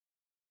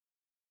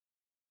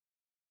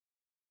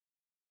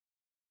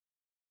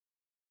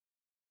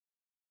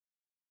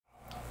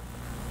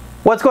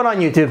What's going on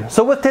YouTube?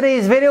 So with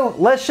today's video,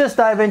 let's just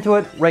dive into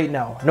it right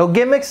now. No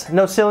gimmicks,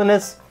 no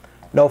silliness,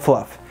 no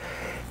fluff.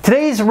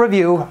 Today's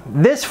review,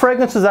 this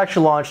fragrance was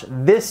actually launched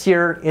this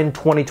year in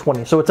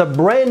 2020. So it's a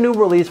brand new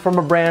release from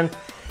a brand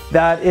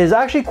that is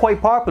actually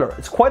quite popular.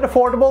 It's quite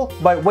affordable,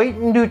 but wait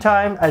in due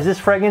time as this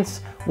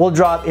fragrance will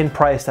drop in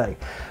price tag.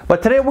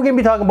 But today we're going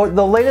to be talking about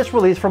the latest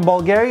release from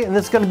Bvlgari, and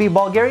this is going to be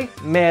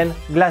Bvlgari Man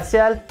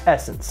Glacial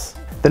Essence.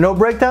 The note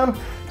breakdown.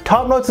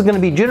 Top notes is going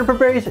to be juniper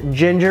berries,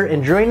 ginger,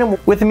 and geranium,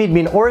 with the meat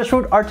being orris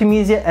root,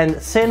 artemisia, and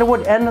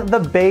sandalwood, and the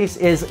base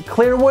is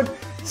clearwood,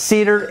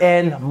 cedar,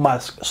 and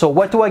musk. So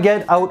what do I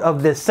get out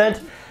of this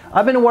scent?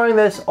 I've been wearing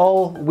this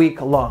all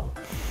week long.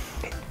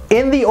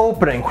 In the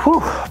opening,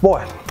 whew,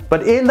 boy,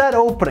 but in that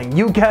opening,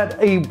 you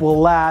get a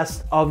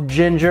blast of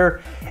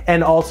ginger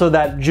and also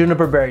that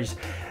juniper berries.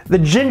 The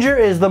ginger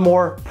is the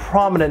more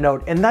prominent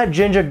note, and that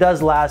ginger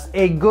does last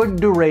a good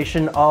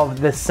duration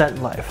of the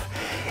scent life.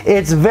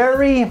 It's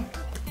very...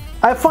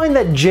 I find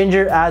that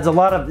ginger adds a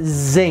lot of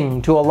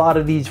zing to a lot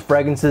of these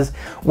fragrances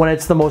when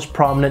it's the most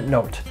prominent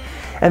note.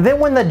 And then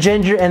when the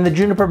ginger and the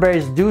juniper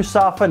berries do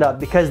soften up,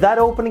 because that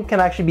opening can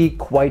actually be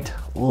quite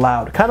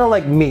loud, kind of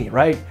like me,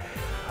 right?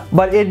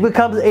 But it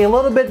becomes a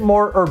little bit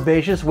more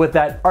herbaceous with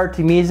that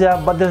artemisia,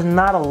 but there's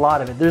not a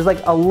lot of it. There's like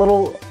a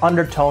little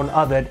undertone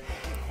of it.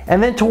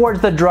 And then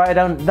towards the dry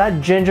down,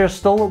 that ginger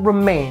still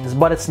remains,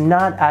 but it's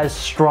not as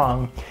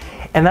strong.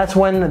 And that's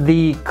when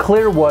the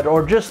clearwood,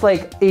 or just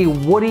like a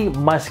woody,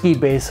 musky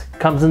base,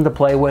 comes into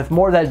play with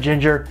more of that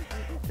ginger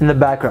in the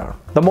background.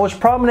 The most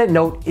prominent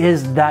note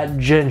is that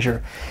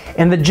ginger.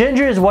 And the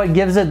ginger is what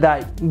gives it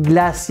that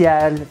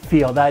glacial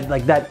feel,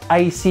 that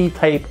icy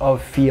type of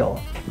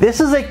feel.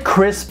 This is a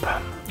crisp,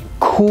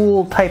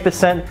 cool type of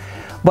scent,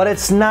 but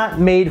it's not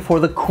made for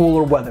the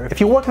cooler weather.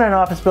 If you work in an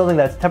office building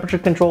that's temperature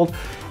controlled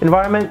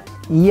environment,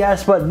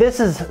 yes, but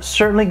this is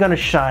certainly gonna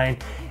shine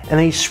in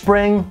the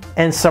spring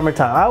and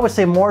summertime. I would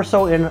say more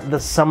so in the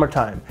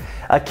summertime.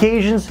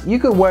 Occasions, you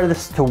could wear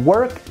this to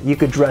work, you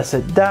could dress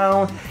it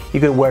down, you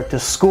could wear it to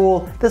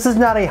school. This is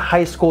not a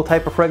high school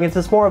type of fragrance,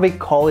 it's more of a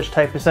college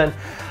type of scent.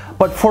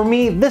 But for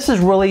me, this is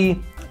really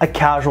a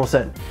casual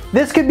scent.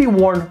 This could be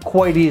worn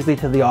quite easily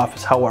to the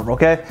office, however,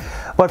 okay?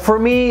 But for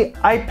me,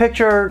 I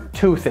picture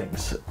two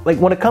things. Like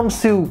when it comes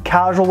to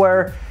casual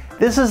wear,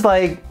 this is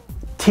like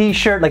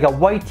t-shirt, like a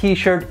white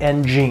t-shirt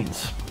and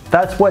jeans.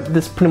 That's what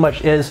this pretty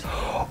much is.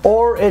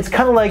 Or it's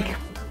kind of like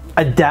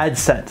a dad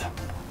scent.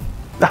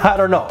 I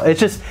don't know. It's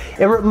just,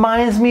 it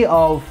reminds me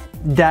of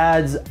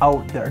dads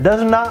out there. It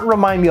does not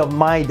remind me of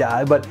my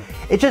dad, but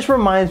it just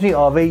reminds me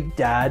of a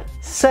dad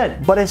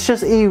scent. But it's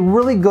just a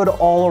really good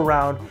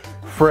all-around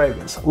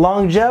fragrance.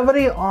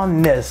 Longevity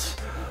on this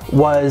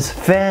was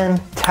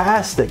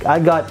fantastic. I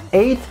got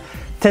 8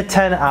 to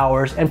 10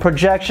 hours, and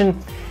projection,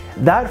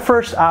 that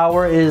first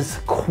hour is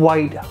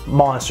quite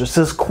monstrous.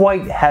 It's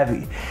quite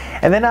heavy.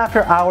 And then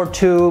after hour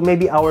 2,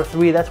 maybe hour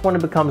 3, that's when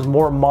it becomes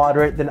more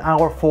moderate. Then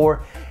hour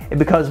 4, it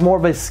becomes more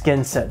of a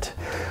skin scent.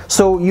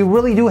 So you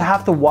really do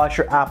have to watch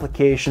your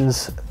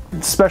applications,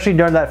 especially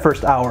during that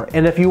first hour.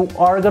 And if you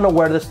are gonna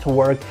wear this to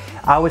work,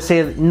 I would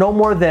say no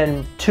more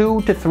than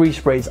 2 to 3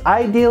 sprays.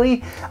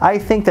 Ideally, I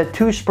think that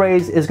 2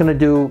 sprays is gonna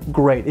do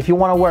great. If you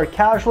wanna wear it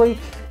casually,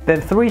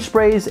 then 3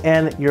 sprays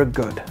and you're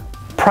good.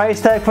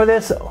 Price tag for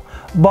this,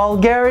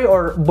 Bvlgari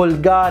or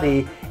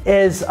Bvlgari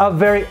is a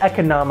very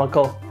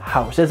economical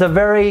house. It's a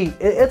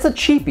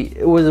cheapie,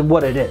 it was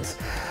what it is.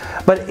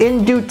 But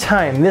in due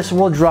time, this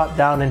will drop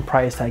down in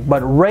price tag.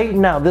 But right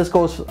now, this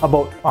goes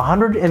about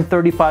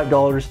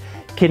 $135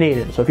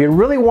 Canadian. So if you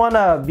really want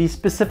to be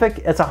specific,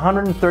 it's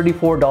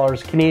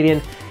 $134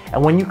 Canadian.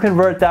 And when you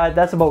convert that,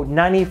 that's about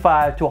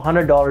 $95 to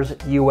 $100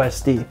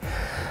 USD.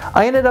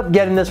 I ended up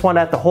getting this one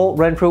at the Holt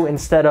Renfrew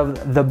instead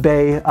of the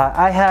Bay.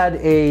 I had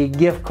a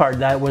gift card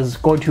that was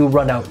going to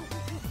run out.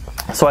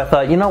 So I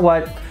thought, you know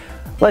what?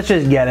 Let's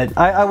just get it.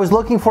 I was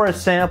looking for a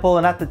sample,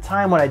 and at the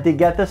time when I did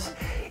get this,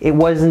 it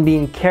wasn't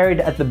being carried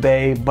at the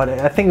Bay, but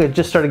I think it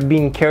just started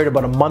being carried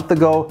about a month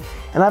ago.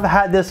 And I've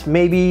had this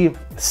maybe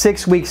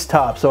 6 weeks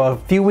top. So a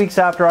few weeks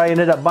after I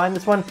ended up buying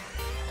this one,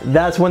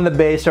 that's when the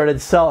Bay started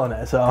selling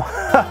it. So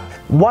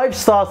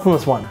wife's thoughts on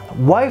this one.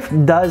 Wife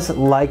does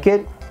like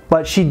it,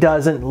 but she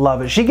doesn't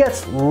love it. She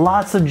gets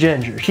lots of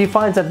ginger. She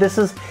finds that this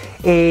is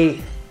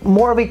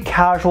more of a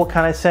casual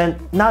kind of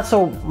scent, not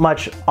so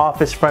much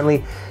office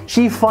friendly.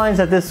 She finds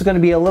that this is gonna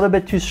be a little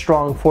bit too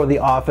strong for the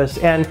office,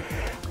 and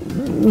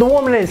the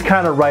woman is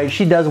kind of right.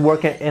 She does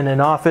work in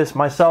an office.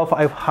 Myself,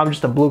 I'm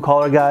just a blue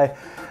collar guy,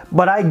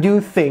 but I do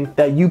think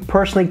that you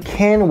personally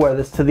can wear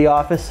this to the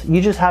office.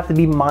 You just have to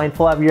be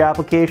mindful of your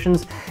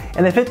applications,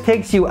 and if it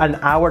takes you an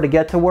hour to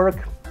get to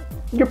work,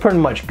 you're pretty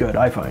much good,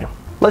 I find.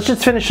 Let's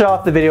just finish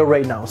off the video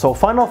right now. So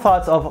final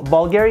thoughts of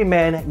Bvlgari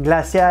Man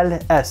Glacial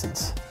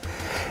Essence.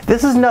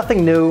 This is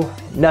nothing new,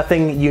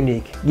 nothing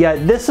unique,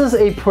 yet this is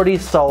a pretty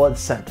solid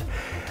scent.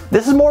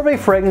 This is more of a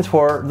fragrance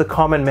for the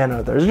common man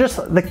out there. It's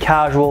just the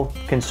casual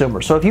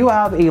consumer. So if you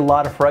have a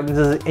lot of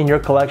fragrances in your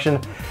collection,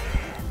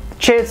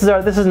 chances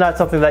are this is not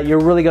something that you're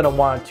really going to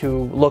want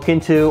to look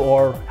into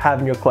or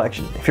have in your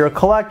collection. If you're a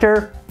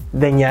collector,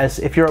 then yes.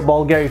 If you're a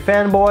Bvlgari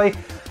fanboy,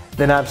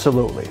 then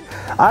absolutely.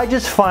 I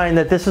just find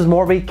that this is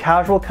more of a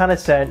casual kind of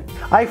scent.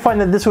 I find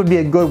that this would be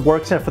a good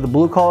work scent for the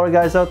blue collar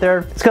guys out there.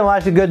 It's gonna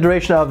last a good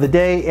duration of the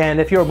day,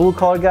 and if you're a blue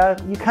collar guy,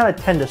 you kind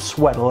of tend to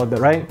sweat a little bit,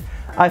 right?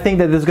 I think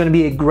that this is gonna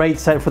be a great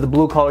scent for the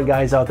blue collar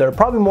guys out there,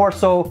 probably more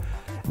so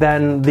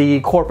than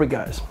the corporate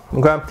guys,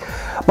 okay?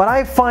 But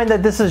I find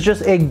that this is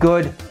just a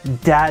good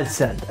dad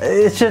scent.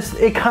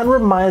 It kind of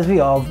reminds me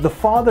of the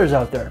fathers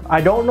out there.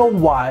 I don't know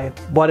why,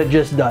 but it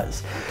just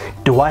does.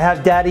 Do I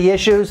have daddy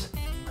issues?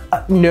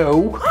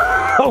 No,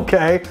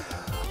 okay.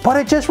 But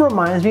it just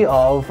reminds me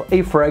of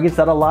a fragrance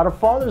that a lot of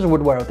fathers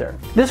would wear out there.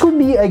 This would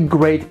be a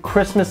great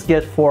Christmas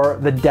gift for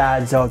the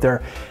dads out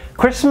there.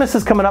 Christmas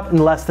is coming up in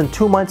less than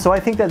 2 months, so I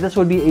think that this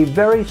would be a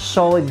very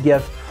solid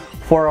gift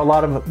for a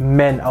lot of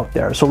men out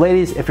there. So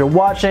ladies, if you're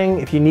watching,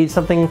 if you need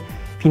something,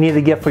 if you need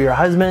a gift for your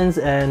husbands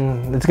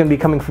and it's gonna be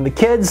coming from the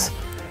kids,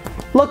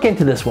 look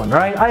into this one,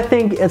 right? I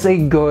think it's a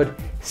good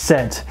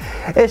scent.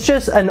 It's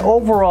just an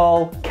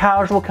overall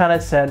casual kind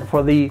of scent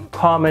for the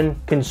common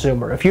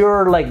consumer. If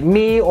you're like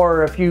me,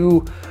 or if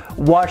you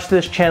watch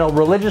this channel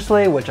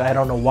religiously, which I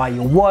don't know why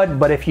you would,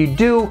 but if you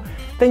do,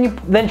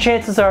 then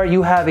chances are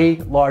you have a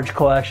large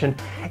collection,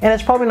 and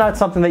it's probably not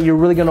something that you're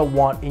really gonna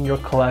want in your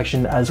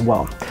collection as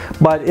well.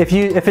 But if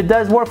it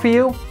does work for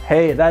you,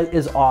 hey, that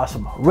is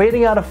awesome.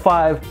 Rating out of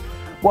 5,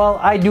 well,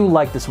 I do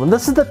like this one.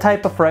 This is the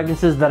type of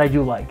fragrances that I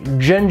do like.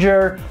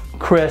 Ginger,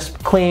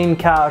 crisp, clean,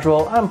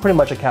 casual. I'm pretty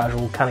much a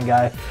casual kind of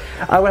guy.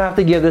 I would have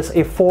to give this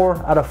a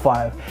 4 out of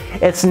 5.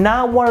 It's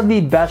not one of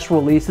the best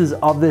releases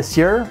of this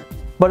year,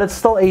 but it's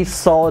still a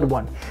solid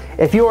one.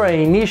 If you are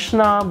a niche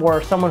snob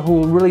or someone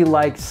who really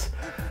likes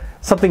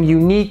something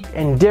unique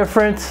and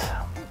different,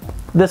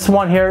 this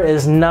one here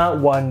is not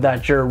one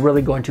that you're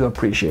really going to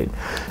appreciate.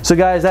 So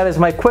guys, that is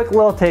my quick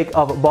little take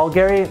of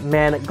Bvlgari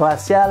Man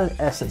Glacial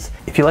Essence.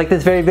 If you like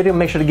this very video,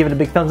 make sure to give it a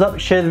big thumbs up,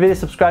 share the video,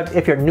 subscribe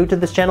if you're new to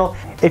this channel.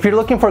 If you're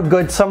looking for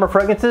good summer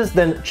fragrances,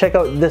 then check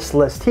out this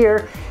list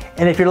here.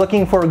 And if you're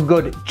looking for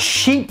good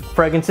cheap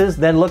fragrances,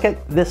 then look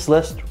at this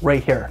list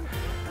right here.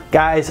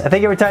 Guys, I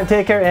thank you for your time,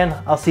 take care, and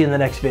I'll see you in the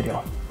next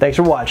video. Thanks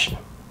for watching.